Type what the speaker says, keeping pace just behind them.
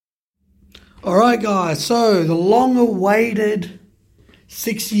All right, guys. So the long-awaited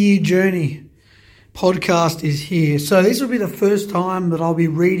 6-year journey podcast is here. So this will be the first time that I'll be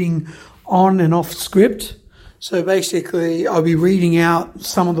reading on and off script. So basically, I'll be reading out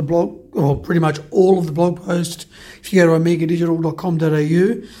some of the blog, or pretty much all of the blog posts. If you go to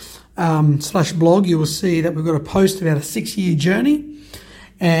omegadigital.com.au/blog, you will see that we've got a post about a 6-year journey,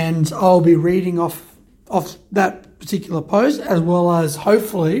 and I'll be reading off that particular post, as well as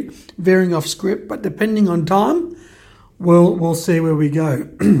hopefully veering off script, but depending on time, we'll see where we go.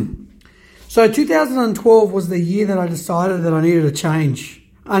 So 2012 was the year that I decided that I needed a change.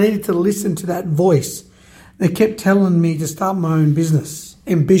 I needed to listen to that voice that kept telling me to start my own business.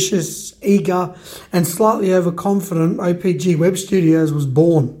 Ambitious, eager, and slightly overconfident, OPG Web Studios was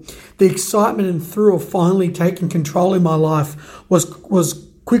born. The excitement and thrill of finally taking control in my life was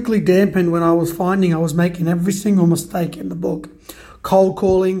quickly dampened when I was finding I was making every single mistake in the book. Cold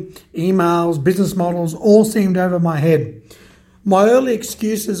calling, emails, business models, all seemed over my head. My early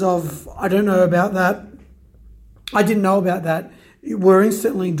excuses of, I didn't know about that, were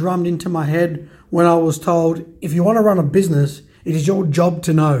instantly drummed into my head when I was told, if you want to run a business, it is your job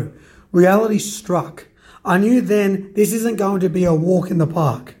to know. Reality struck. I knew then this isn't going to be a walk in the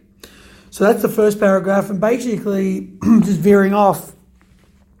park. So that's the first paragraph, and basically just veering off.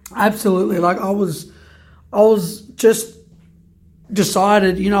 Absolutely, like I was just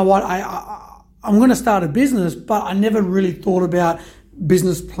decided, you know what, I'm going to start a business, but I never really thought about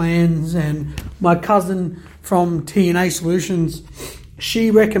business plans. And my cousin from TNA Solutions, she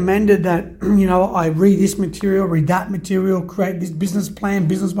recommended that, I read this material, read that material, create this business plan,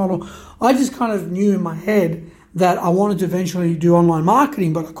 business model. I just kind of knew in my head that I wanted to eventually do online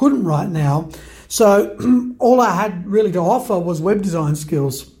marketing, but I couldn't right now. So all I had really to offer was web design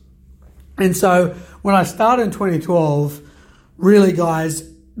skills. And so when I started in 2012, really, guys,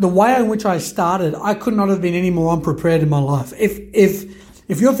 the way in which I started, I could not have been any more unprepared in my life. If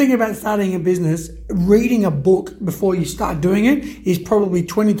you're thinking about starting a business, reading a book before you start doing it is probably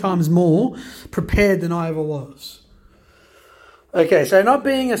 20 times more prepared than I ever was. Okay, so not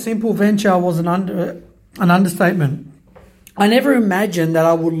being a simple venture was an understatement. I never imagined that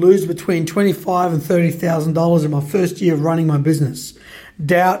I would lose between $25,000 and $30,000 in my first year of running my business.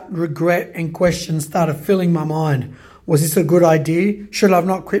 Doubt, regret, and questions started filling my mind. Was this a good idea? Should I have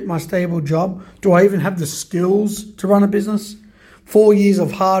not quit my stable job? Do I even have the skills to run a business? 4 years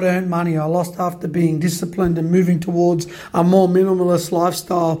of hard-earned money I lost after being disciplined and moving towards a more minimalist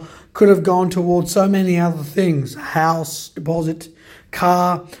lifestyle could have gone towards so many other things: house, deposit,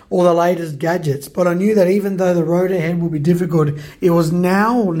 car, or the latest gadgets. But I knew that even though the road ahead would be difficult, it was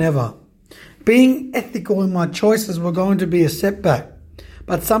now or never. Being ethical in my choices were going to be a setback,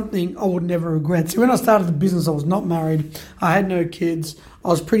 but something I would never regret. So when I started the business, I was not married. I had no kids. I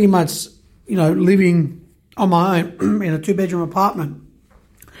was pretty much, living on my own in a 2-bedroom apartment.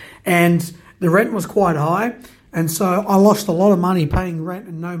 And the rent was quite high. And so I lost a lot of money paying rent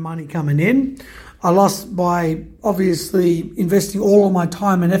and no money coming in. I lost by obviously investing all of my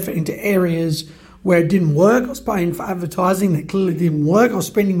time and effort into areas where it didn't work. I was paying for advertising that clearly didn't work. I was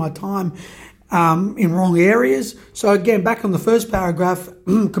spending my time in wrong areas. So again, back on the first paragraph,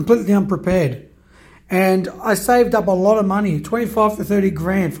 completely unprepared. And I saved up a lot of money, 25 to 30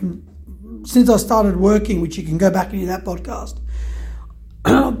 grand since I started working, which you can go back into that podcast.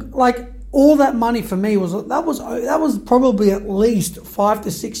 Like all that money for me was probably at least 5 to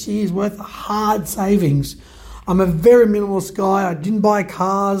 6 years worth of hard savings. I'm a very minimalist guy. I didn't buy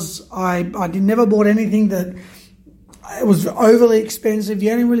cars. I never bought anything that it was overly expensive.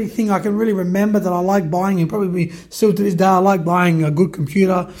 The only really thing I can really remember that I like buying, and probably still to this day, I like buying a good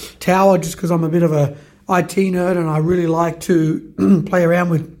computer tower just because I'm a bit of a IT nerd and I really like to play around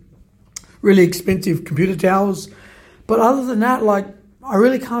with really expensive computer towers. But other than that, I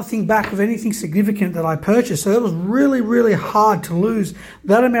really can't think back of anything significant that I purchased. So it was really, really hard to lose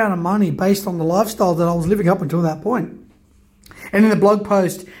that amount of money based on the lifestyle that I was living up until that point. And in the blog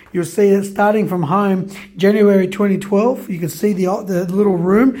post, you'll see that starting from home, January 2012, you can see the little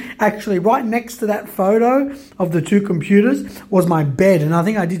room. Actually, right next to that photo of the 2 computers was my bed. And I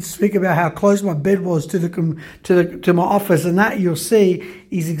think I did speak about how close my bed was to my office. And that you'll see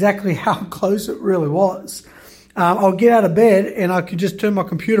is exactly how close it really was. I'll get out of bed and I could just turn my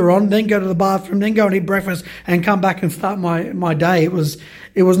computer on, then go to the bathroom, then go and eat breakfast and come back and start my day. It was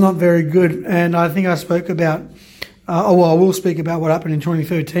not very good. And I think I spoke about I will speak about what happened in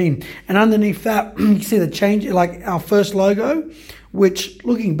 2013. And underneath that, you see the change, like our first logo, which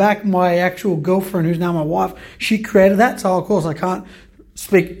looking back, my actual girlfriend, who's now my wife, she created that. So of course I can't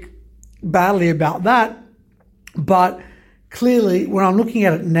speak badly about that. But clearly, when I'm looking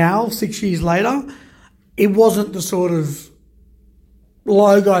at it now, 6 years later, it wasn't the sort of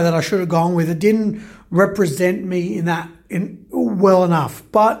logo that I should have gone with. It didn't represent me well enough.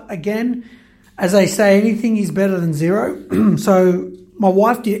 But again, as they say, anything is better than zero. So my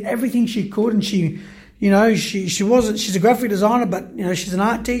wife did everything she could, and she's a graphic designer, but she's an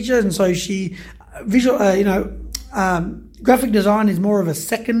art teacher, and so graphic design is more of a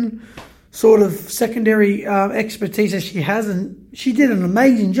secondary expertise that she has, and she did an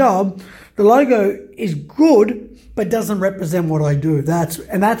amazing job. The logo is good, but doesn't represent what I do.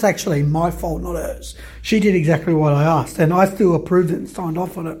 That's actually my fault, not hers. She did exactly what I asked, and I still approved it and signed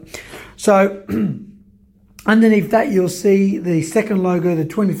off on it. So underneath that, you'll see the second logo, the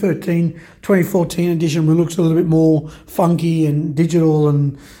 2013-2014 edition, which looks a little bit more funky and digital,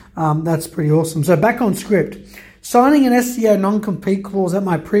 and that's pretty awesome. So back on script. Signing an SEO non-compete clause at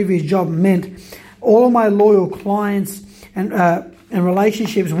my previous job meant all of my loyal clients and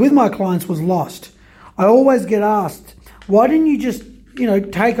relationships with my clients was lost. I always get asked, why didn't you just,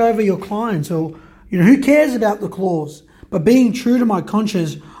 take over your clients? Or, who cares about the clause? But being true to my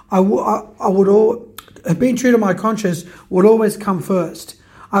conscience, being true to my conscience would always come first.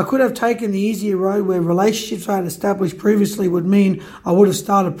 I could have taken the easier road where relationships I had established previously would mean I would have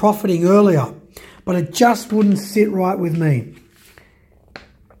started profiting earlier, but it just wouldn't sit right with me.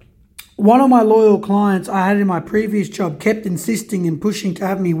 One of my loyal clients I had in my previous job kept insisting and pushing to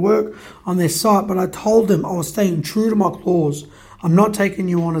have me work on their site, but I told them I was staying true to my clause. I'm not taking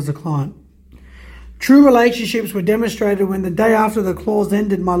you on as a client. True relationships were demonstrated when the day after the clause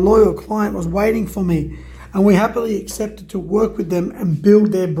ended, my loyal client was waiting for me, and we happily accepted to work with them and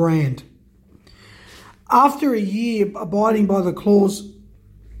build their brand. After a year abiding by the clause,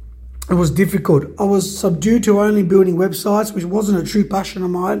 it was difficult. I was subdued to only building websites, which wasn't a true passion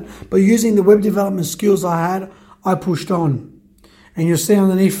of mine, but using the web development skills I had, I pushed on. And you'll see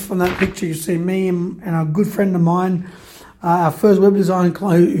underneath on that picture, you'll see me and a good friend of mine, our first web design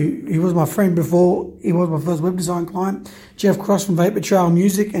client, he was my friend before, he was my first web design client, Jeff Cross from Vapor Trail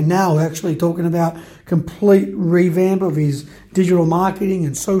Music, and now we're actually talking about complete revamp of his digital marketing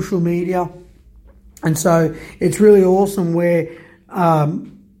and social media. And so it's really awesome where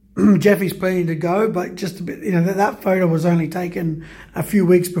Jeffy's planning to go, but just a bit, that photo was only taken a few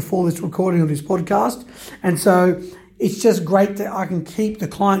weeks before this recording of this podcast. And so it's just great that I can keep the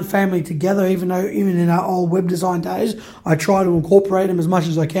client family together, even in our old web design days, I try to incorporate them as much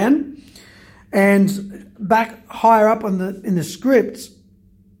as I can. And back higher up in the scripts,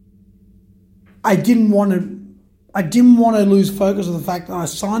 I didn't want to lose focus of the fact that I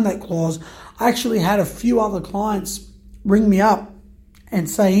signed that clause. I actually had a few other clients ring me up and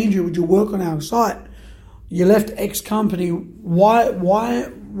say, Andrew, would you work on our site? You left X company. Why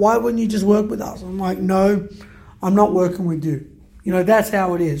wouldn't you just work with us? I'm like, no, I'm not working with you. That's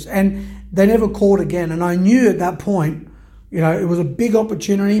how it is. And they never called again. And I knew at that point, it was a big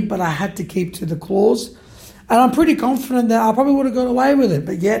opportunity, but I had to keep to the clause. And I'm pretty confident that I probably would have got away with it.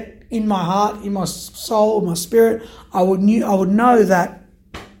 But yet, in my heart, in my soul, my spirit, I would know that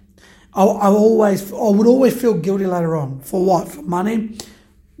I would always feel guilty later on. For what? For money?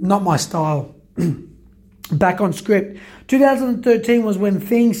 Not my style. Back on script. 2013 was when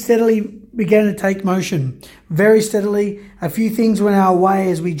things steadily began to take motion. Very steadily. A few things went our way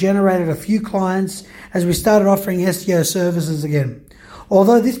as we generated a few clients, as we started offering SEO services again.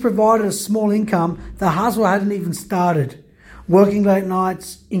 Although this provided a small income, the hustle hadn't even started. Working late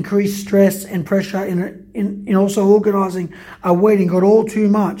nights, increased stress and pressure in also organising a wedding got all too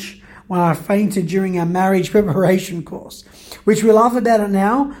much when I fainted during our marriage preparation course, which we laugh about it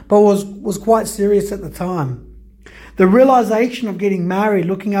now, but was quite serious at the time. The realization of getting married,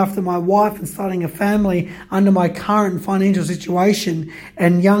 looking after my wife and starting a family under my current financial situation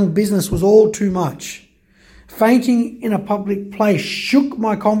and young business was all too much. Fainting in a public place shook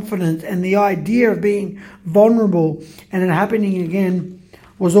my confidence, and the idea of being vulnerable and it happening again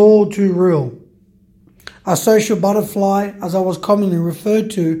was all too real. A social butterfly, as I was commonly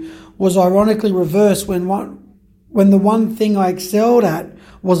referred to, was ironically reversed when the one thing I excelled at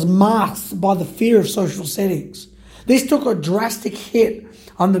was masked by the fear of social settings. This took a drastic hit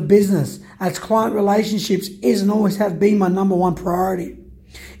on the business, as client relationships is and always have been my number one priority.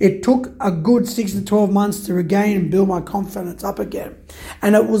 It took a good 6 to 12 months to regain and build my confidence up again.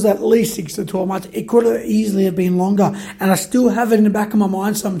 And it was at least 6 to 12 months. It could have easily have been longer. And I still have it in the back of my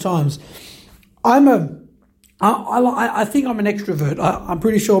mind sometimes. I think I'm an extrovert. I'm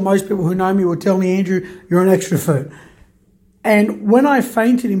pretty sure most people who know me will tell me, Andrew, you're an extrovert. And when I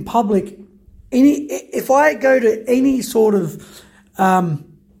fainted in public, if I go to any sort of kind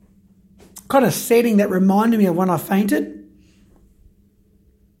of setting that reminded me of when I fainted,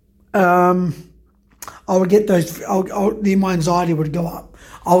 I would get my anxiety would go up.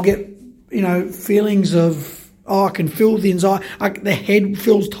 I'll get, feelings of, I can feel the anxiety, the head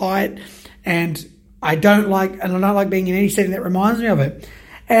feels tight, and I don't like being in any setting that reminds me of it.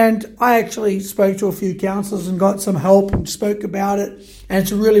 And I actually spoke to a few counsellors and got some help and spoke about it. And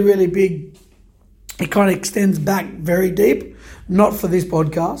it's really, really big. It kind of extends back very deep, not for this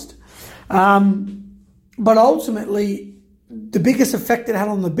podcast. But ultimately, the biggest effect it had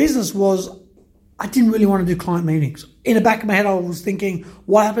on the business was I didn't really want to do client meetings. In the back of my head, I was thinking,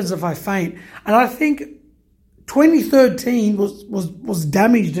 what happens if I faint? And I think 2013 was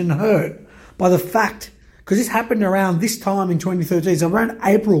damaged and hurt by the fact, because this happened around this time in 2013, so around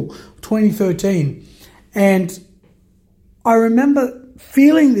April 2013. And I remember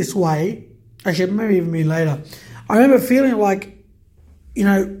feeling this way, actually maybe even later, I remember feeling like,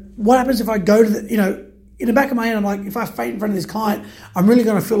 what happens if I go to in the back of my head, I'm like, if I faint in front of this client, I'm really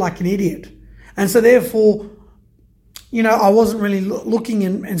going to feel like an idiot. And so therefore, I wasn't really looking,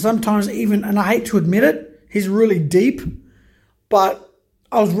 and sometimes even, and I hate to admit it, he's really deep, but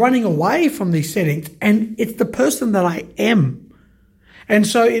I was running away from these settings, and it's the person that I am. And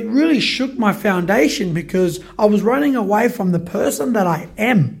so it really shook my foundation because I was running away from the person that I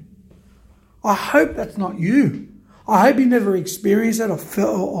am. I hope that's not you. I hope you never experienced that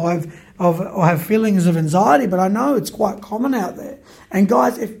or have feelings of anxiety, but I know it's quite common out there. And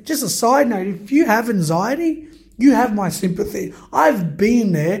guys, just a side note, if you have anxiety, you have my sympathy. I've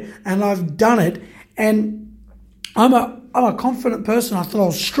been there and I've done it, and I'm a confident person. I thought I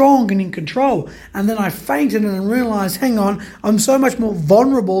was strong and in control, and then I fainted and realized, hang on, I'm so much more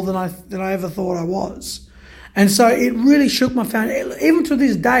vulnerable than I ever thought I was. And so it really shook my foundation. Even to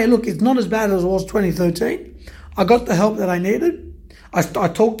this day, look, it's not as bad as it was 2013. I got the help that I needed. I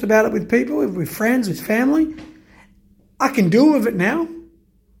talked about it with people, with friends, with family. I can deal with it now.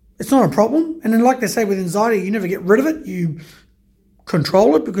 It's not a problem. And then, like they say with anxiety, you never get rid of it. You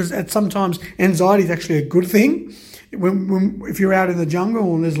control it, because sometimes anxiety is actually a good thing. If you're out in the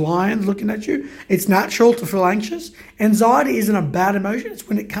jungle and there's lions looking at you, it's natural to feel anxious. Anxiety isn't a bad emotion. It's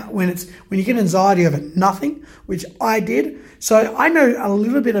when you get anxiety over nothing, which I did. So I know a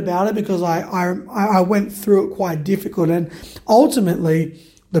little bit about it because I went through it quite difficult. And ultimately,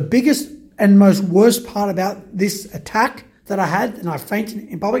 the biggest and most worst part about this attack that I had, and I fainted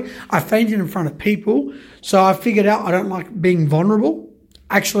in public, I fainted in front of people. So I figured out I don't like being vulnerable.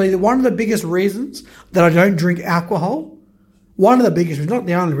 Actually, one of the biggest reasons that I don't drink alcohol, one of the biggest, not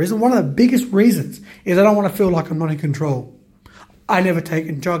the only reason, one of the biggest reasons is I don't want to feel like I'm not in control. I never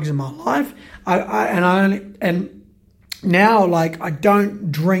taken drugs in my life, and now, like, I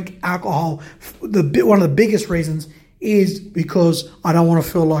don't drink alcohol. One of the biggest reasons is because I don't want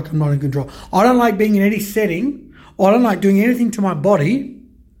to feel like I'm not in control. I don't like being in any setting, or I don't like doing anything to my body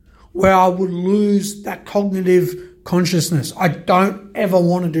where I would lose that cognitive consciousness. I don't ever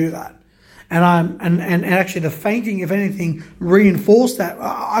want to do that. And actually the fainting, if anything, reinforced that.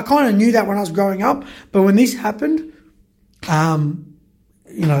 I kind of knew that when I was growing up, but when this happened,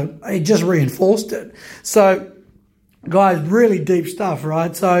 it just reinforced it. So guys, really deep stuff,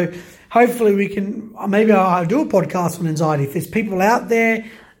 right? So hopefully maybe I'll do a podcast on anxiety. If there's people out there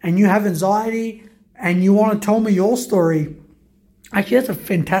and you have anxiety and you want to tell me your story, actually that's a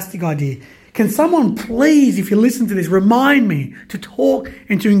fantastic idea. Can someone please, if you listen to this, remind me to talk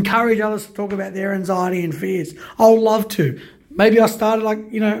and to encourage others to talk about their anxiety and fears? I would love to. Maybe I started I'm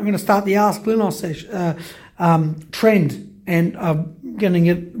going to start the Ask Glennos trend, and I'm getting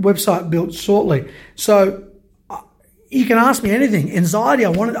a website built shortly. So you can ask me anything. Anxiety,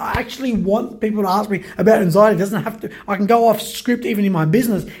 I actually want people to ask me about anxiety. It doesn't have to. I can go off script even in my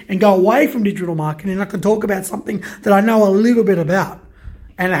business and go away from digital marketing, and I can talk about something that I know a little bit about,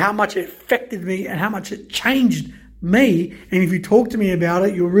 and how much it affected me and how much it changed me. And if you talk to me about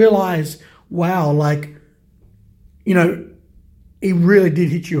it, you'll realize, wow, it really did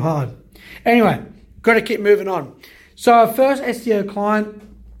hit you hard. Anyway, got to keep moving on. So our first SEO client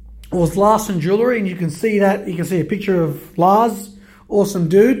was Larson Jewelry, and you can see a picture of Lars, awesome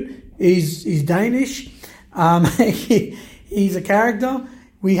dude. He's Danish. He's a character.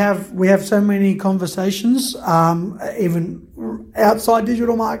 We have so many conversations, even outside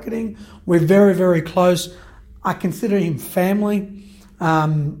digital marketing. We're very, very close. I consider him family,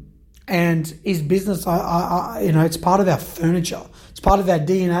 and his business. It's part of our furniture. It's part of our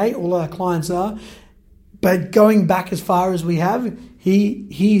DNA. All our clients are. But going back as far as we have,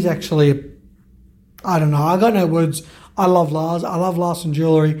 he's actually, I don't know. I got no words. I love Lars. I love Larson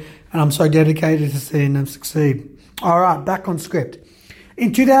Jewelry, and I'm so dedicated to seeing them succeed. All right, back on script.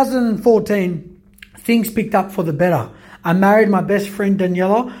 In 2014, things picked up for the better. I married my best friend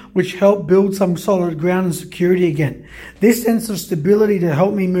Daniela, which helped build some solid ground and security again. This sense of stability to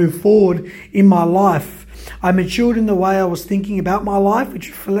help me move forward in my life. I matured in the way I was thinking about my life,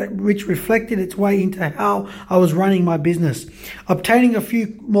 which reflected its way into how I was running my business. Obtaining a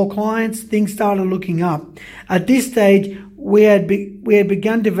few more clients, things started looking up. At this stage, we had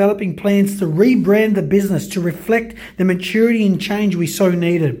begun developing plans to rebrand the business to reflect the maturity and change we so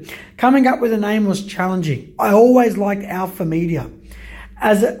needed. Coming up with a name was challenging. I always liked Alpha Media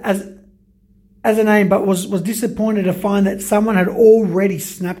as a name, but was disappointed to find that someone had already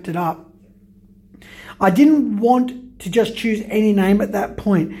snapped it up. I didn't want to just choose any name at that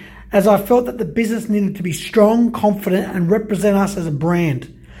point, as I felt that the business needed to be strong, confident, and represent us as a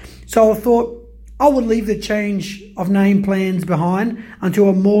brand. So I thought I would leave the change of name plans behind until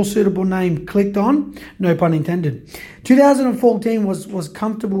a more suitable name clicked on, no pun intended. 2014 was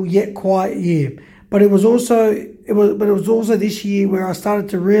comfortable yet quiet year, but it was also this year where I started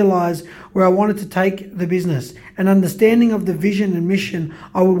to realize where I wanted to take the business, an understanding of the vision and mission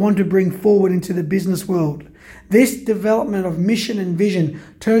I would want to bring forward into the business world. This development of mission and vision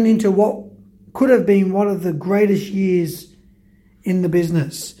turned into what could have been one of the greatest years in the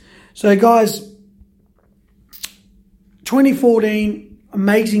business. So guys, 2014,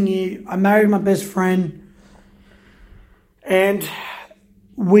 amazing year. I married my best friend and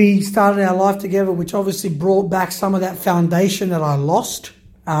we started our life together, which obviously brought back some of that foundation that I lost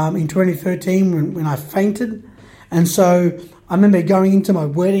in 2013 when I fainted. And so I remember going into my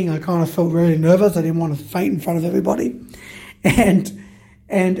wedding, I kind of felt really nervous. I didn't want to faint in front of everybody. And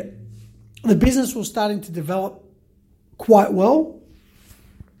the business was starting to develop quite well.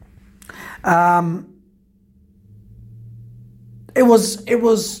 It was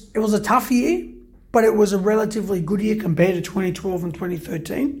a tough year, but it was a relatively good year compared to 2012 and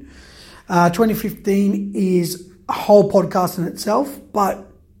 2013. 2015 is a whole podcast in itself, but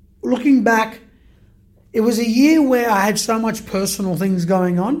looking back, it was a year where I had so much personal things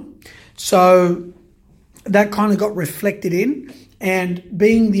going on. So that kind of got reflected in. And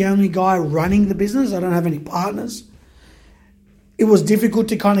being the only guy running the business, I don't have any partners, it was difficult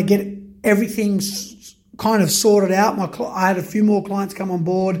to kind of get everything kind of sorted out. I had a few more clients come on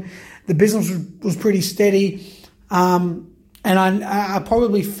board. The business was pretty steady. And I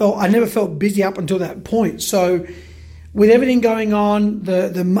probably I never felt busy up until that point. So with everything going on,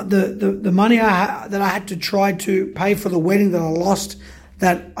 the money that I had to try to pay for the wedding that I lost,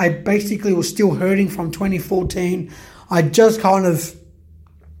 that I basically was still hurting from 2014, I just kind of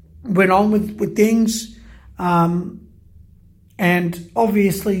went on with things. And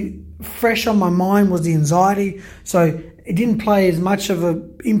obviously fresh on my mind was the anxiety. So it didn't play as much of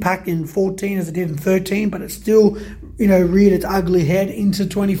an impact in 14 as it did in 13, but it still, reared its ugly head into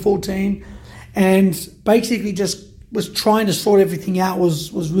 2014. And basically just was trying to sort everything out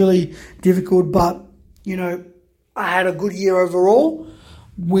was really difficult. But, I had a good year overall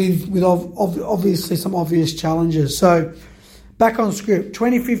with obviously some obvious challenges. So back on script,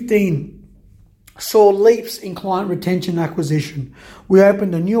 2015 saw leaps in client retention and acquisition. We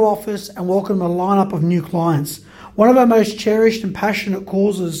opened a new office and welcomed a lineup of new clients. One of our most cherished and passionate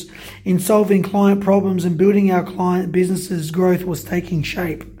causes in solving client problems and building our client businesses' growth was taking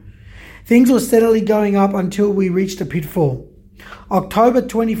shape. Things were steadily going up until we reached a pitfall. October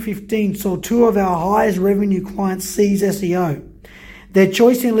 2015 saw two of our highest revenue clients cease SEO. Their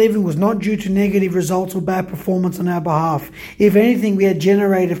choice in leaving was not due to negative results or bad performance on our behalf. If anything, we had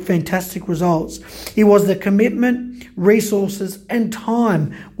generated fantastic results. It was the commitment, resources, and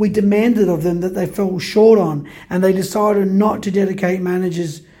time we demanded of them that they fell short on, and they decided not to dedicate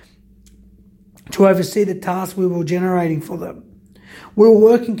managers to oversee the tasks we were generating for them. We were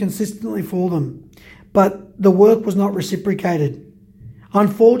working consistently for them, but the work was not reciprocated.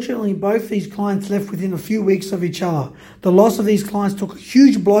 Unfortunately, both these clients left within a few weeks of each other. The loss of these clients took a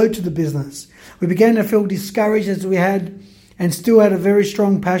huge blow to the business. We began to feel discouraged as we had and still had a very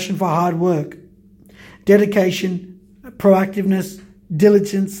strong passion for hard work, dedication, proactiveness,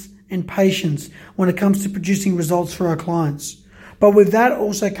 diligence, and patience when it comes to producing results for our clients. But with that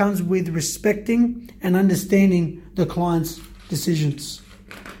also comes with respecting and understanding the client's decisions.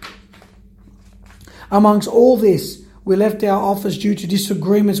 Amongst all this, we left our office due to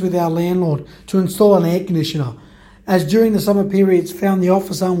disagreements with our landlord to install an air conditioner, as during the summer periods found the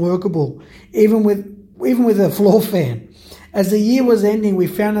office unworkable, even with a floor fan. As the year was ending, we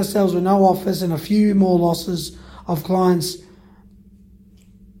found ourselves with no office and a few more losses of clients.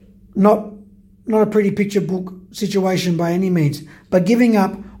 Not a pretty picture book situation by any means, but giving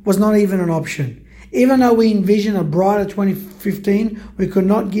up was not even an option. Even though we envisioned a brighter 2015, we could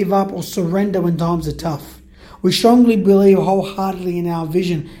not give up or surrender when times are tough. We strongly believe wholeheartedly in our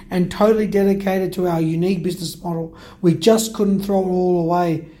vision and totally dedicated to our unique business model. We just couldn't throw it all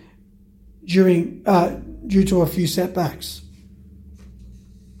away due to a few setbacks.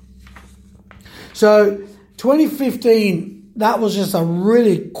 So 2015, that was just a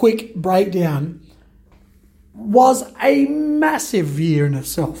really quick breakdown, was a massive year in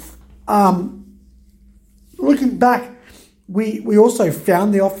itself. Looking back, we also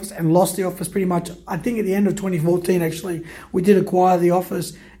found the office and lost the office pretty much. I think at the end of 2014, actually, we did acquire the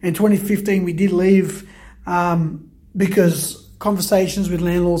office. In 2015, we did leave because conversations with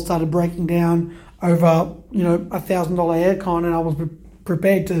landlords started breaking down over, $1,000 aircon, and I was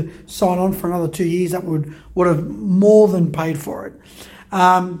prepared to sign on for another 2 years. That would have more than paid for it.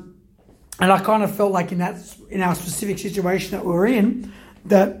 And I kind of felt like in our specific situation that we were in,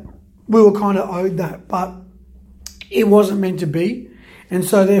 that we were kind of owed that, but it wasn't meant to be. And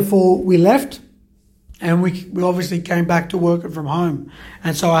so therefore we left, and we obviously came back to working from home.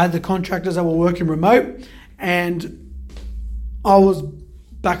 And so I had the contractors that were working remote, and I was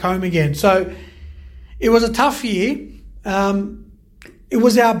back home again. So it was a tough year. It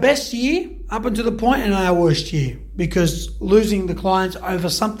was our best year up until the point, and our worst year, because losing the clients over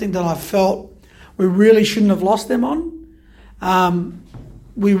something that I felt we really shouldn't have lost them on.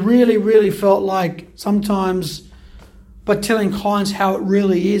 We really, really felt like sometimes by telling clients how it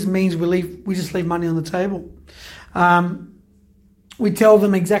really is means we just leave money on the table. We tell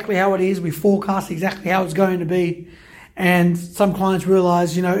them exactly how it is. We forecast exactly how it's going to be. And some clients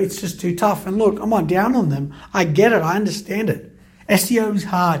realize, it's just too tough. And look, I'm not down on them. I get it. I understand it. SEO is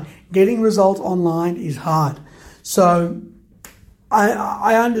hard. Getting results online is hard. So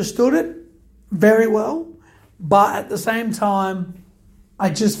I understood it very well. But at the same time, I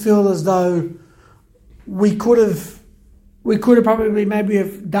just feel as though we could have probably maybe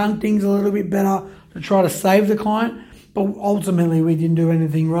have done things a little bit better to try to save the client, but ultimately we didn't do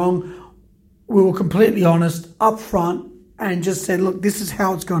anything wrong. We were completely honest up front and just said, look, this is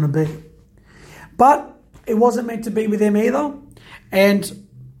how it's going to be. But it wasn't meant to be with them either. And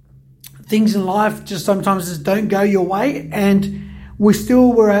things in life just sometimes just don't go your way. And we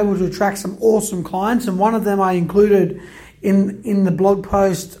still were able to attract some awesome clients. And one of them I included in the blog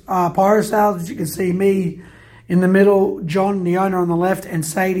post, Pyro Sales. As you can see, me in the middle, John, the owner, on the left, and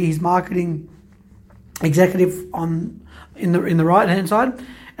Sadie, his marketing executive, in the right hand side.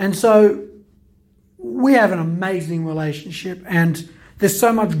 And so we have an amazing relationship, and there's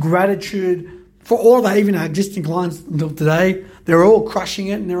so much gratitude for all of even our existing clients until today. They're all crushing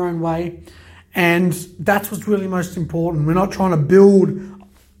it in their own way, and that's what's really most important. We're not trying to build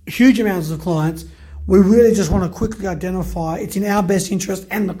huge amounts of clients. We really just want to quickly identify, it's in our best interest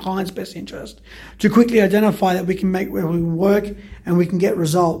and the client's best interest, to quickly identify that we can make where we work and we can get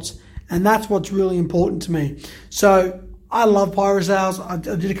results. And that's what's really important to me. So I love Pyro Sales. I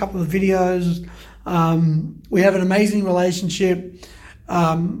did a couple of videos. We have an amazing relationship.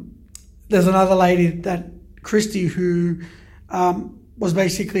 There's another lady, Christy, who was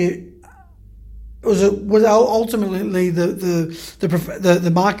basically was ultimately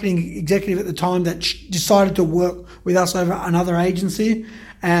the marketing executive at the time that decided to work with us over another agency.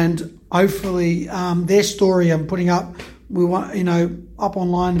 And hopefully their story I'm putting up, up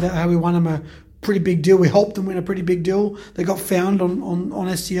online about how we won them a pretty big deal. We helped them win a pretty big deal. They got found on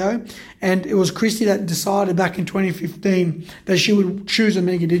SEO. And it was Christy that decided back in 2015 that she would choose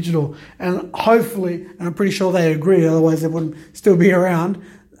Omega Digital. And hopefully, and I'm pretty sure they agree, otherwise they wouldn't still be around,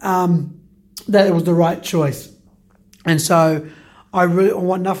 that it was the right choice. And so I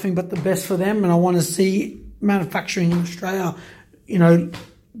want nothing but the best for them, and I want to see manufacturing in Australia,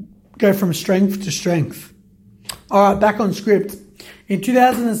 go from strength to strength. All right, back on script. In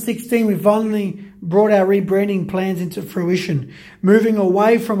 2016, we finally brought our rebranding plans into fruition, moving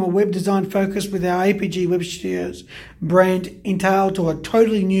away from a web design focus with our APG Web Studios brand entailed to a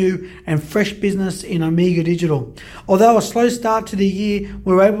totally new and fresh business in Omega Digital. Although a slow start to the year,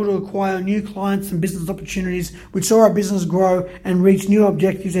 we were able to acquire new clients and business opportunities, which saw our business grow and reach new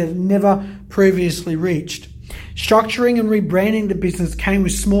objectives it had never previously reached. Structuring and rebranding the business came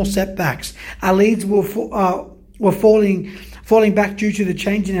with small setbacks. Our leads were falling back due to the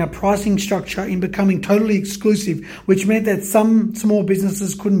change in our pricing structure in becoming totally exclusive, which meant that some small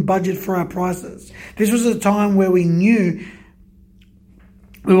businesses couldn't budget for our prices. This was a time where we knew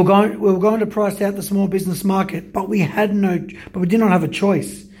we were going to price out the small business market, but we did not have a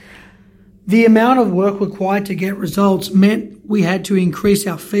choice. The amount of work required to get results meant we had to increase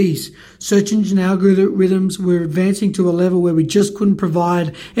our fees. Search engine algorithms were advancing to a level where we just couldn't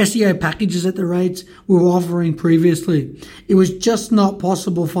provide SEO packages at the rates we were offering previously. It was just not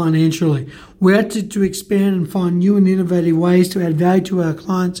possible financially. We had to expand and find new and innovative ways to add value to our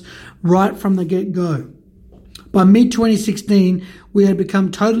clients right from the get-go. By mid-2016, we had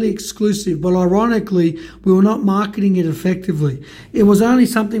become totally exclusive, but ironically, we were not marketing it effectively. It was only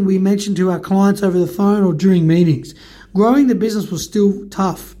something we mentioned to our clients over the phone or during meetings. Growing the business was still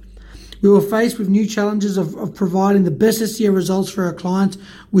tough. We were faced with new challenges of providing the best SEO results for our clients,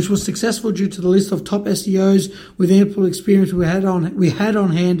 which was successful due to the list of top SEOs with ample experience we had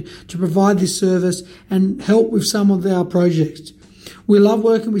on hand to provide this service and help with some of our projects. We love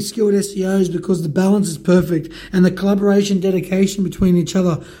working with skilled SEOs because the balance is perfect and the collaboration dedication between each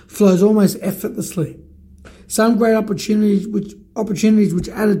other flows almost effortlessly. Some great opportunities which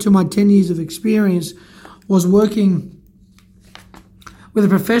added to my 10 years of experience was working with a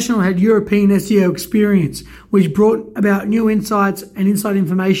professional who had European SEO experience, which brought about new insights and inside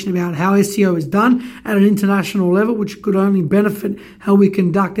information about how SEO is done at an international level, which could only benefit how we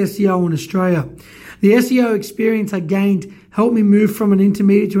conduct SEO in Australia. The SEO experience I gained helped me move from an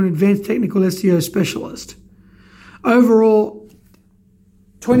intermediate to an advanced technical SEO specialist. Overall,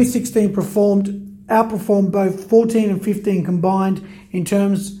 2016 outperformed both 14 and 15 combined in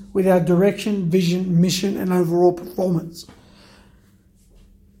terms with our direction, vision, mission, and overall performance.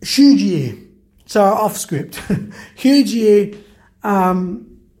 Huge year. So off script. Huge year.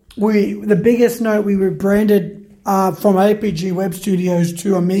 The biggest note, we were branded from APG Web Studios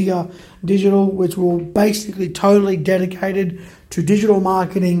to Amiga Digital, which were basically totally dedicated to digital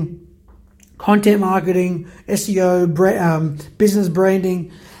marketing, content marketing, SEO, business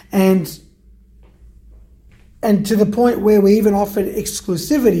branding, and to the point where we even offered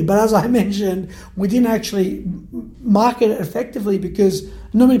exclusivity. But as I mentioned, we didn't actually market it effectively because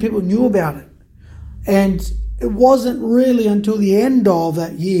not many people knew about it. And it wasn't really until the end of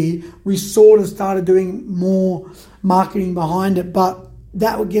that year we sort of started doing more marketing behind it, but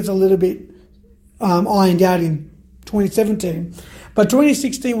that gets a little bit ironed out in 2017. But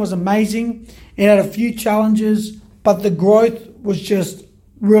 2016 was amazing. It had a few challenges, but the growth was just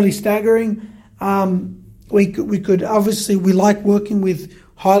really staggering. We could obviously, we like working with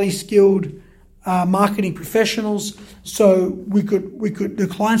highly skilled marketing professionals, so the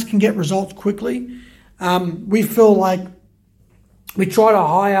clients can get results quickly. We feel like we try to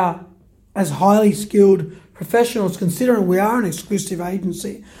hire as highly skilled professionals, considering we are an exclusive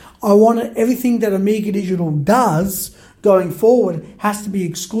agency. I want everything that Amiga Digital does going forward has to be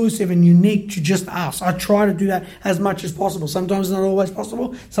exclusive and unique to just us. I try to do that as much as possible. Sometimes it's not always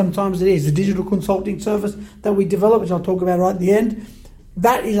possible. Sometimes it is. The digital consulting service that we develop, which I'll talk about right at the end,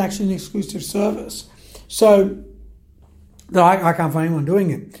 that is actually an exclusive service. So that I can't find anyone doing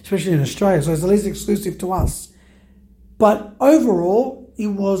it, especially in Australia. So it's at least exclusive to us. But overall, it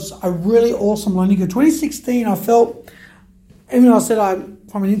was a really awesome learning year. 2016, I felt, even though I said I'm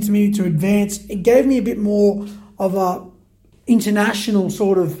from an intermediate to advanced, it gave me a bit more of a international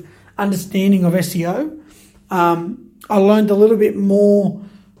sort of understanding of SEO. I learned a little bit more.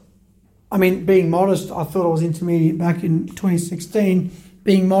 I mean, being modest, I thought I was intermediate back in 2016.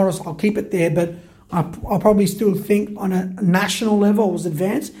 Being modest, I'll keep it there, but I'll probably still think on a national level I was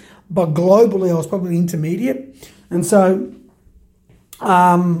advanced, but globally I was probably intermediate. And so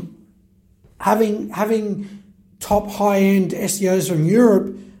having top high-end SEOs from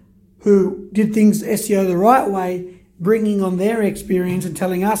Europe who did things SEO the right way, bringing on their experience and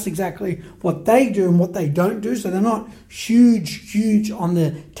telling us exactly what they do and what they don't do. So they're not huge on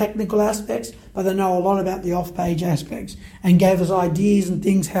the technical aspects, but they know a lot about the off-page aspects, and gave us ideas and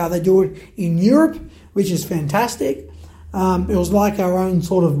things how they do it in Europe, which is fantastic. It was like our own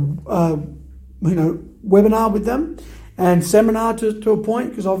sort of webinar with them and seminar to a point,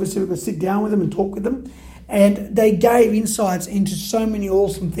 because obviously we could sit down with them and talk with them. And they gave insights into so many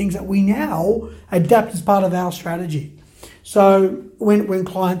awesome things that we now adapt as part of our strategy. So when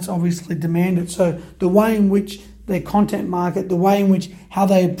clients obviously demand it, so the way in which they content market, the way in which how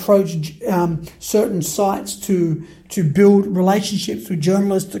they approach certain sites to build relationships with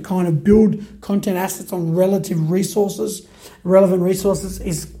journalists, to kind of build content assets on relevant resources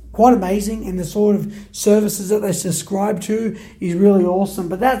is quite amazing, and the sort of services that they subscribe to is really awesome.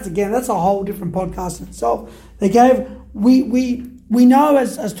 But that's a whole different podcast in itself. We know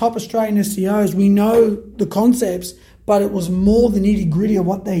as top Australian SEOs, we know the concepts, but it was more the nitty gritty of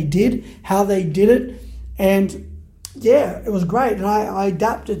what they did, how they did it, and yeah, it was great. And I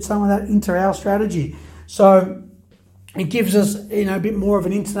adapted some of that into our strategy. So it gives us, a bit more of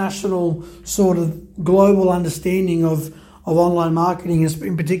an international sort of global understanding of online marketing,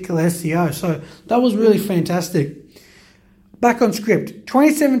 in particular SEO. So that was really fantastic. Back on script.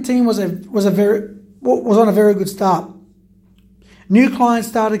 2017 was on a very good start. New clients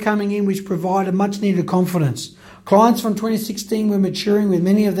started coming in, which provided much needed confidence. Clients from 2016 were maturing, with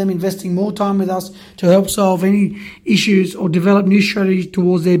many of them investing more time with us to help solve any issues or develop new strategies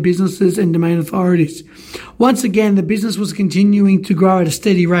towards their businesses and domain authorities. Once again, the business was continuing to grow at a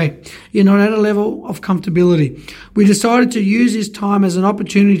steady rate, yet not at a level of comfortability. We decided to use this time as an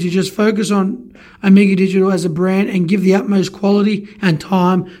opportunity to just focus on Omega Digital as a brand and give the utmost quality and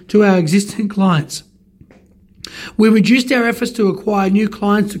time to our existing clients. We reduced our efforts to acquire new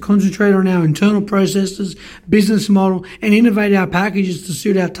clients to concentrate on our internal processes, business model, and innovate our packages to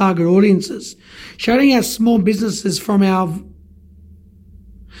suit our target audiences. Shutting out small businesses from our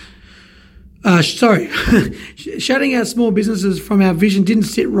vision didn't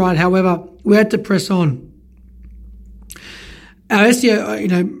sit right. However, we had to press on. Our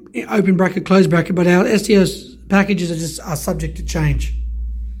SEO, open bracket, close bracket, but our SEO packages are subject to change.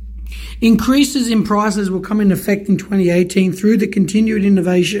 Increases in prices will come into effect in 2018 through the continued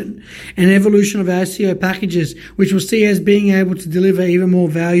innovation and evolution of our SEO packages, which we'll see as being able to deliver even more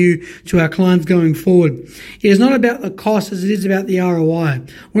value to our clients going forward. It is not about the cost as it is about the ROI.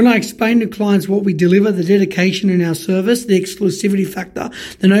 When I explain to clients what we deliver, the dedication in our service, the exclusivity factor,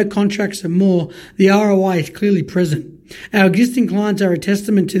 the no contracts and more, the ROI is clearly present. Our existing clients are a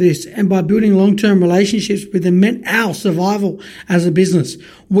testament to this, and by building long-term relationships with them meant our survival as a business.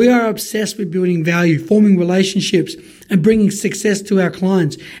 We are obsessed with building value, forming relationships, and bringing success to our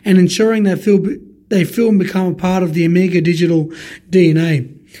clients, and ensuring they feel and become a part of the Omega Digital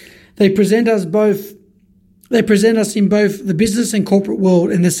DNA. They present us in both the business and corporate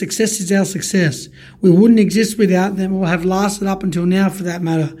world, and their success is our success. We wouldn't exist without them, or have lasted up until now for that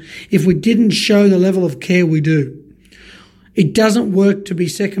matter, if we didn't show the level of care we do. It doesn't work to be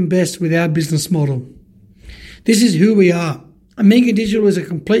second best with our business model. This is who we are. Omega Digital is a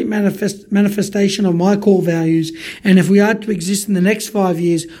complete manifestation of my core values, and if we are to exist in the next 5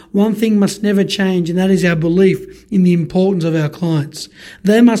 years, one thing must never change, and that is our belief in the importance of our clients.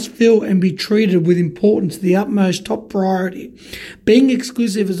 They must feel and be treated with importance, the utmost top priority. Being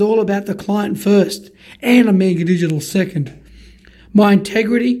exclusive is all about the client first, and Omega Digital second. My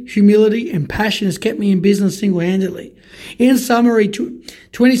integrity, humility, and passion has kept me in business single-handedly. In summary,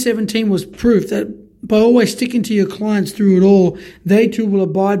 2017 was proof that by always sticking to your clients through it all, they too will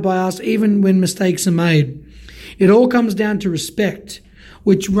abide by us even when mistakes are made. It all comes down to respect,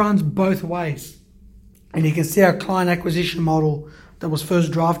 which runs both ways. And you can see our client acquisition model that was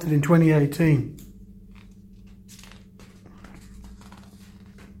first drafted in 2018.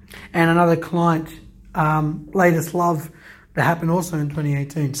 And another client, latest love, that happened also in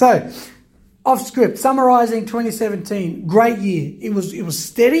 2018. So, off script, summarising 2017, great year. It was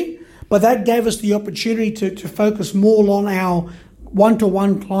steady, but that gave us the opportunity to focus more on our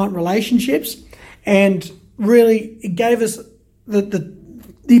one-to-one client relationships, and really it gave us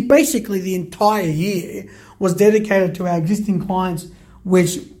basically the entire year was dedicated to our existing clients,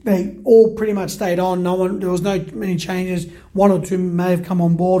 which they all pretty much stayed on. There was no many changes. One or two may have come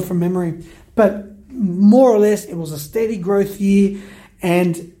on board from memory, but more or less, it was a steady growth year,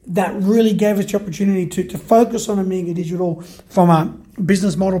 and that really gave us the opportunity to focus on Omega Digital from a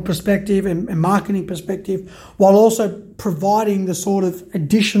business model perspective and marketing perspective, while also providing the sort of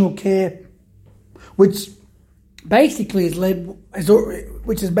additional care which basically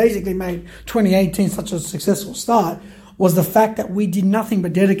has basically made 2018 such a successful start, was the fact that we did nothing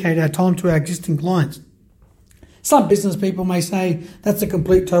but dedicate our time to our existing clients. Some business people may say that's a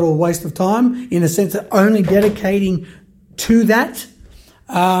complete total waste of time, in a sense that only dedicating to that.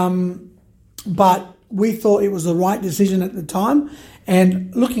 But we thought it was the right decision at the time.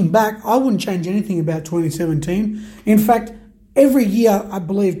 And looking back, I wouldn't change anything about 2017. In fact, every year, I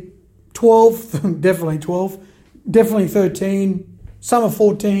believe 12, definitely 12, definitely 13, some of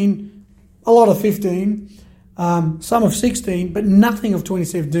 14, a lot of 15, some of 16, but nothing of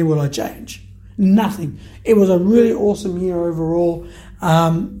 2017 will I change. Nothing. It was a really awesome year overall.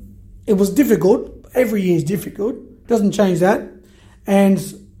 It was difficult. Every year is difficult. Doesn't change that. And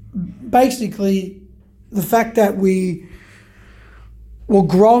basically, the fact that we were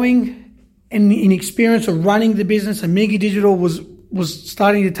growing in experience of running the business, and Omega Digital was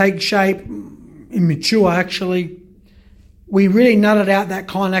starting to take shape and mature, actually, we really nutted out that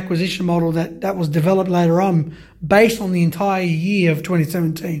client acquisition model that was developed later on based on the entire year of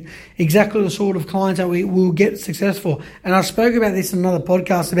 2017. Exactly the sort of clients that we will get successful. And I spoke about this in another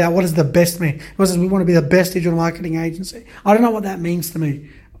podcast about what does the best mean. We want to be the best digital marketing agency. I don't know what that means to me.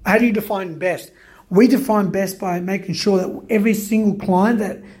 How do you define best? We define best by making sure that every single client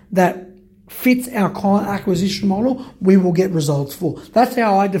that fits our client acquisition model, we will get results for. That's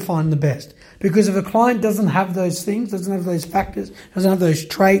how I define the best. Because if a client doesn't have those things, doesn't have those factors, doesn't have those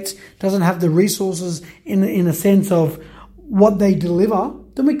traits, doesn't have the resources in a sense of what they deliver,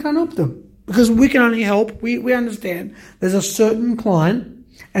 then we can't help them. Because we can only help, we understand there's a certain client,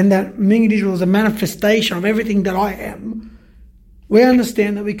 and that Ming Digital is a manifestation of everything that I am. We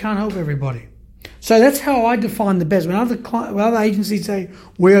understand that we can't help everybody. So that's how I define the best. When other agencies say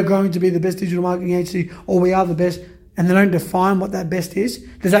we are going to be the best digital marketing agency or we are the best, and they don't define what that best is,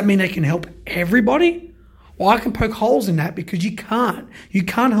 does that mean they can help everybody? Well, I can poke holes in that because you can't. You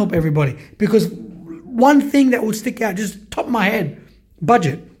can't help everybody. Because one thing that would stick out, just top of my head,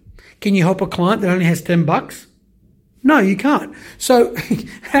 budget. Can you help a client that only has $10? No, you can't. So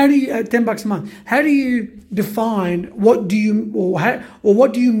how do you, $10 a month, how do you define what do you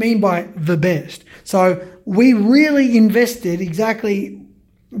mean by the best? So we really invested exactly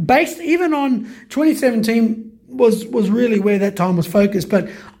based even on 2017 was really where that time was focused. But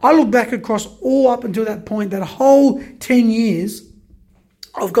I look back across all up until that point, that whole 10 years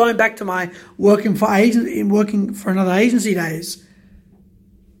of going back to my working for another agency days.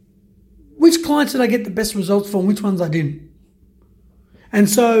 Which clients did I get the best results from? Which ones I didn't? And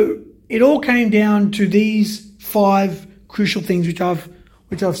so it all came down to these 5 crucial things which I've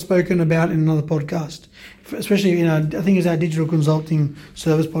spoken about in another podcast, especially I think it's our digital consulting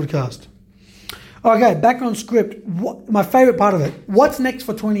service podcast. Okay, back on script. My favorite part of it. What's next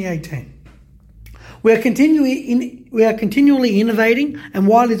for 2018? We are continually innovating, and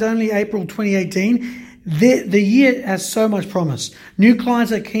while it's only April 2018, the year has so much promise. New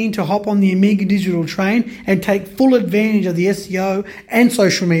clients are keen to hop on the Amiga Digital train and take full advantage of the SEO and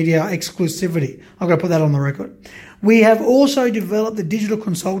social media exclusivity. I'm going to put that on the record. We have also developed the digital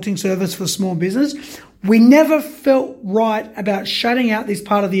consulting service for small business. We never felt right about shutting out this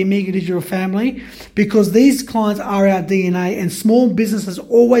part of the Amiga Digital family because these clients are our DNA, and small business has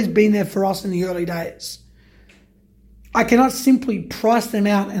always been there for us in the early days. I cannot simply price them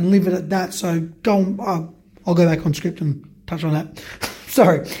out and leave it at that. So I'll go back on script and touch on that.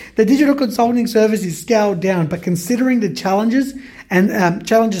 Sorry. The digital consulting service is scaled down, but considering the challenges and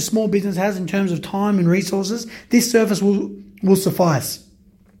challenges small business has in terms of time and resources, this service will suffice.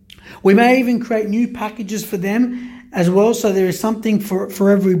 We may even create new packages for them as well, so there is something for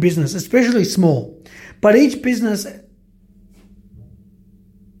every business, especially small. But each business,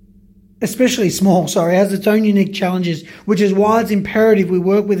 especially small, has its own unique challenges, which is why it's imperative we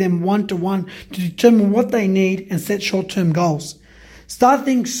work with them one-to-one to determine what they need and set short-term goals. Start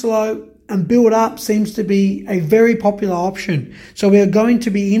things slow and build up seems to be a very popular option. So we are going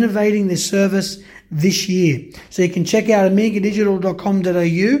to be innovating this service this year. So you can check out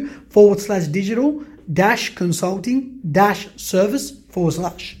amigadigital.com.au/digital-consulting-service/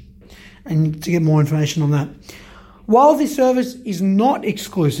 and to get more information on that. While this service is not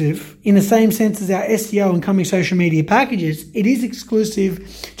exclusive in the same sense as our SEO and coming social media packages, it is exclusive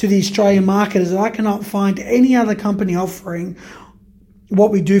to the Australian market, as I cannot find any other company offering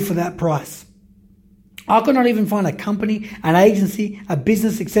what we do for that price. I could not even find a company, an agency, a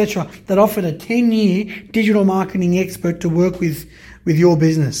business, etc. that offered a 10-year digital marketing expert to work with your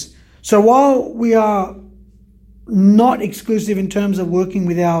business. So while we are not exclusive in terms of working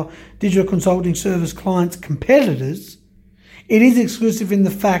with our digital consulting service clients' competitors, it is exclusive in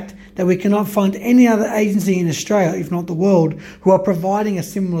the fact that we cannot find any other agency in Australia, if not the world, who are providing a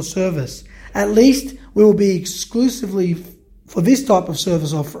similar service. At least we will be exclusively for this type of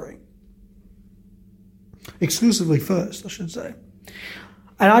service offering. Exclusively first, I should say.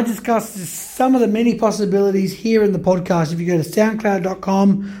 And I discussed some of the many possibilities here in the podcast. If you go to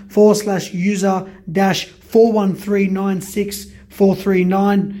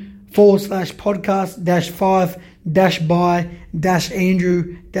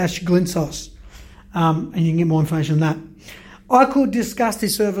And you can get more information on that. I could discuss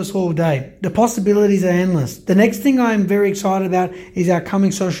this service all day. The possibilities are endless. The next thing I am very excited about is our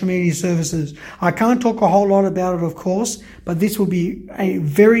coming social media services. I can't talk a whole lot about it, of course, but this will be a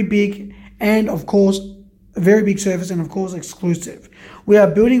very big service and, of course, exclusive. We are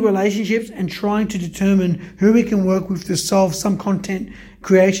building relationships and trying to determine who we can work with to solve some content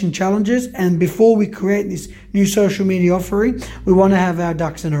creation challenges. And before we create this new social media offering, we want to have our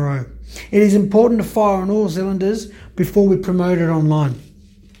ducks in a row. It is important to fire on all cylinders before we promote it online.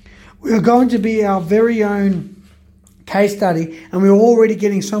 We are going to be our very own case study, and we're already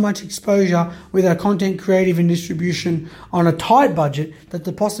getting so much exposure with our content creative and distribution on a tight budget that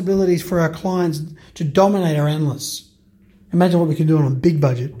the possibilities for our clients to dominate are endless. Imagine what we can do on a big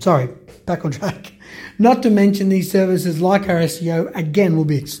budget. Sorry, back on track. Not to mention these services like our SEO, again, will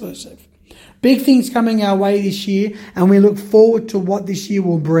be exclusive. Big things coming our way this year, and we look forward to what this year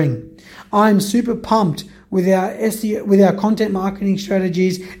will bring. I'm super pumped with our SEO, with our content marketing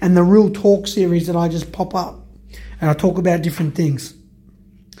strategies and the Real Talk series that I just pop up. And I talk about different things.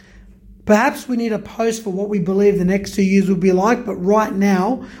 Perhaps we need a post for what we believe the next 2 years will be like, but right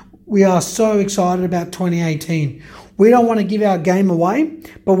now we are so excited about 2018. We don't want to give our game away,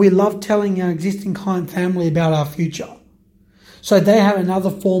 but we love telling our existing client family about our future. So they have another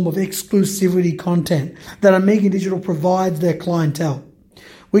form of exclusivity content that Amiga Digital provides their clientele.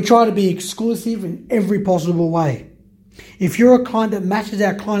 We try to be exclusive in every possible way. If you're a client that matches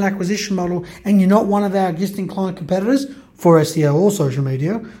our client acquisition model and you're not one of our existing client competitors for SEO or social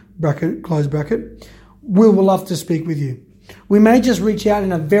media, bracket, close bracket, we will love to speak with you. We may just reach out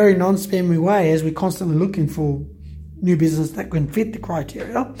in a very non-spammy way as we're constantly looking for new business that can fit the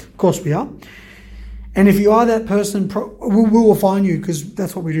criteria. Of course we are. And if you are that person, we will find you because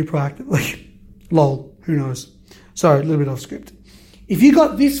that's what we do proactively. Lol, who knows? Sorry, a little bit off script. If you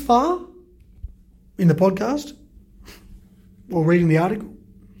got this far in the podcast, or reading the article,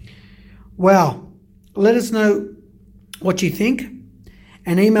 wow, let us know what you think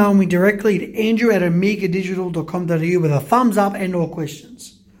and email me directly to andrew@amigadigital.com.au with a thumbs up and or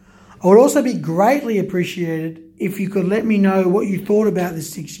questions. I would also be greatly appreciated if you could let me know what you thought about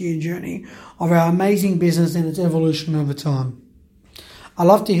this 6-year journey of our amazing business and its evolution over time. I'd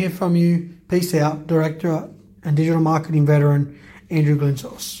love to hear from you. Peace out. Director and Digital Marketing Veteran, Andrew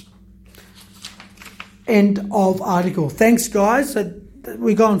Glinsos. End of article. Thanks, guys. So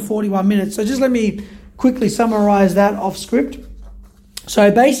we've gone 41 minutes. So just let me quickly summarize that off script.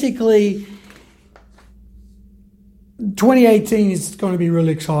 So basically, 2018 is going to be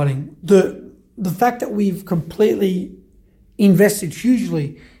really exciting. The fact that we've completely invested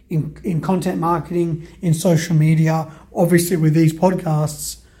hugely in content marketing, in social media, obviously with these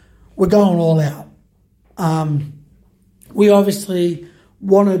podcasts, we're going all out. We obviously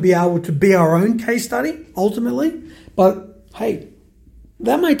want to be able to be our own case study, ultimately. But, hey,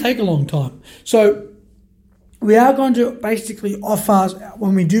 that may take a long time. So we are going to basically offer,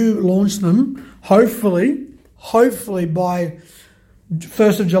 when we do launch them, hopefully by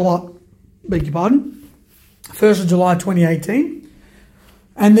 1st of July, beg your pardon, 1st of July 2018.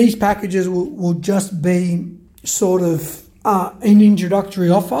 And these packages will just be sort of an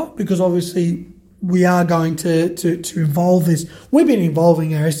introductory offer because obviously we are going to evolve this. We've been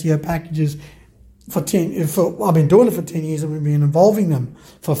evolving our SEO packages I've been doing it for 10 years and we've been evolving them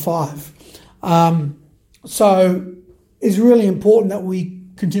for 5. So it's really important that we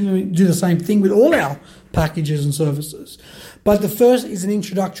continue to do the same thing with all our packages and services. But the first is an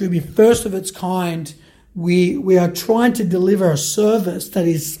introductory, be first of its kind. We are trying to deliver a service that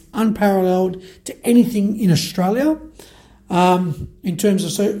is unparalleled to anything in Australia. In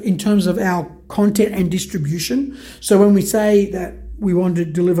terms of our content and distribution. So when we say that we want to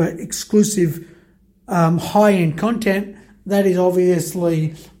deliver exclusive high-end content, that is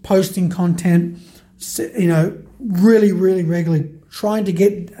obviously posting content, really, really regularly, trying to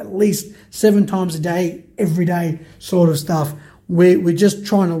get at least 7 times a day, every day sort of stuff. We're just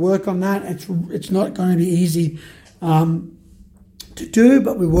trying to work on that. It's not going to be easy to do,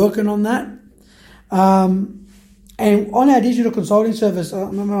 but we're working on that. And on our digital consulting service, I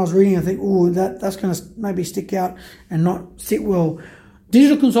remember I was reading, I think, that's going to maybe stick out and not sit well.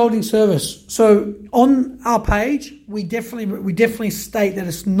 Digital consulting service. So on our page, we definitely state that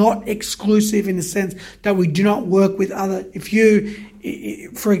it's not exclusive in the sense that we do not work with other.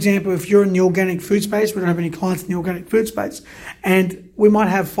 For example, if you're in the organic food space, we don't have any clients in the organic food space, and we might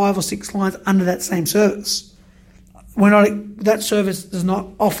have 5 or 6 clients under that same service. That service does not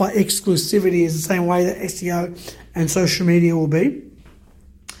offer exclusivity as the same way that SEO and social media will be.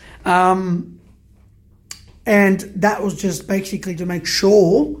 And that was just basically to make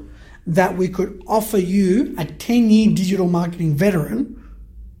sure that we could offer you a 10-year digital marketing veteran,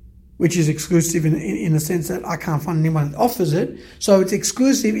 which is exclusive in the sense that I can't find anyone that offers it. So it's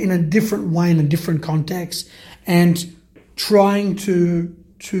exclusive in a different way, in a different context, and trying to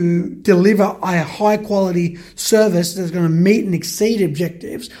deliver a high-quality service that's going to meet and exceed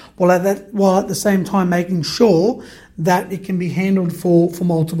objectives, while at the same time making sure that it can be handled for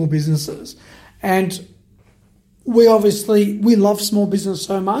multiple businesses. And we love small business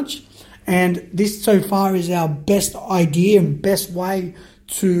so much, And this so far is our best idea and best way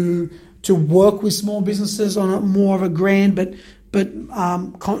to work with small businesses on a more of a grand but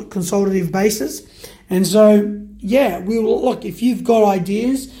consultative basis. And so, yeah, we will look, if you've got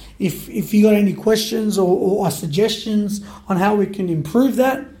ideas, if you got any questions or suggestions on how we can improve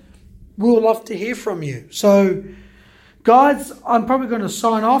that, we would love to hear from you. So, guys, I'm probably going to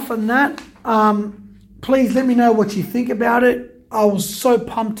sign off on that. Please let me know what you think about it. I was so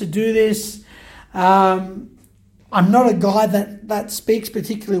pumped to do this. I'm not a guy that speaks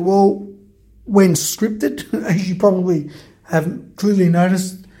particularly well when scripted, as you probably have clearly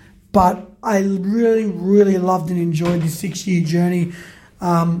noticed. But I really, really loved and enjoyed this 6-year journey.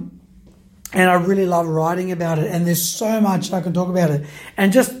 And I really love writing about it. And there's so much I can talk about it.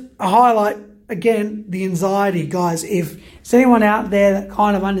 And just a highlight, again, the anxiety, guys. If there's anyone out there that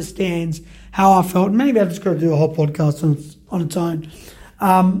kind of understands how I felt, maybe I've just got to do a whole podcast on its own.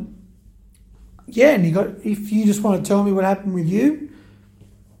 And if you just want to tell me what happened with you,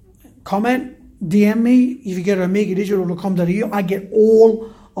 comment, DM me. If you go to omegadigital.com.au, I get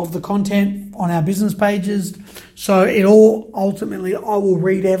all of the content on our business pages. So it all, ultimately, I will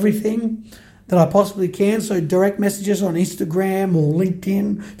read everything that I possibly can. So direct messages on Instagram or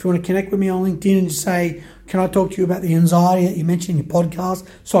LinkedIn. If you want to connect with me on LinkedIn and just say, can I talk to you about the anxiety that you mentioned in your podcast,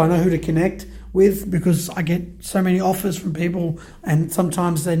 so I know who to connect with, because I get so many offers from people and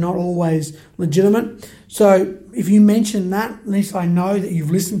sometimes they're not always legitimate. So if you mention that, at least I know that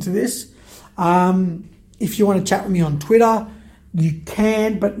you've listened to this. If you want to chat with me on Twitter, you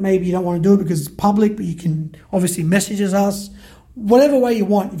can, but maybe you don't want to do it because it's public, but you can obviously message us. Whatever way you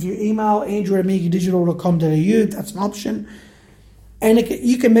want. If you email andrew@omegadigital.com.au, that's an option. And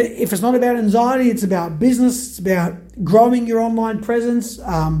you can, if it's not about anxiety, it's about business, it's about growing your online presence,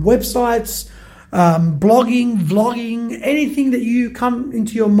 websites, blogging, vlogging, anything that you come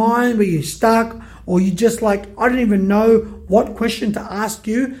into your mind where you're stuck or you just like, I don't even know what question to ask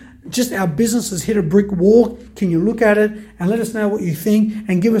you. Just our business has hit a brick wall. Can you look at it and let us know what you think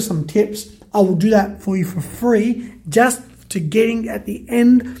and give us some tips? I will do that for you for free, just to getting at the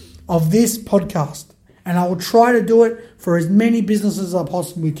end of this podcast. And I will try to do it for as many businesses as I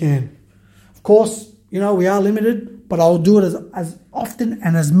possibly can. Of course, we are limited, but I will do it as often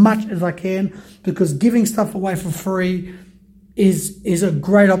and as much as I can, because giving stuff away for free is a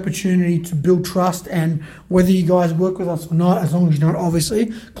great opportunity to build trust. And whether you guys work with us or not, as long as you're not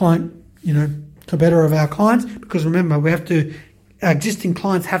obviously client, competitor of our clients, because remember, our existing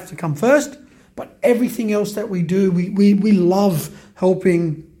clients have to come first, but everything else that we do, we love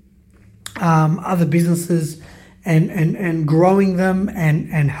helping other businesses and growing them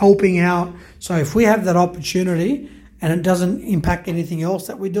and helping out. So if we have that opportunity and it doesn't impact anything else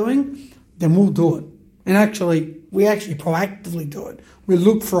that we're doing, then we'll do it. And we actually proactively do it. We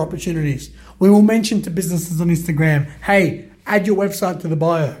look for opportunities. We will mention to businesses on Instagram, hey, add your website to the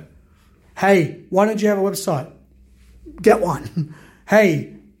bio. Hey, why don't you have a website? Get one.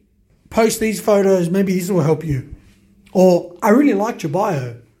 Hey, post these photos. Maybe this will help you. Or I really liked your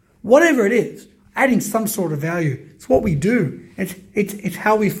bio. Whatever it is, adding some sort of value. It's what we do. It's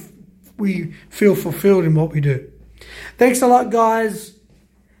how we feel fulfilled in what we do. Thanks a lot, guys.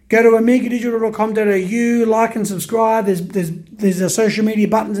 Go to omegadigital.com.au, like and subscribe. There's a social media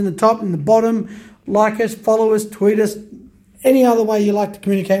buttons in the top and the bottom. Like us, follow us, tweet us, any other way you like to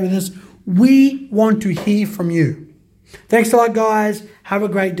communicate with us. We want to hear from you. Thanks a lot, guys. Have a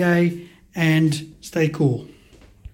great day and stay cool.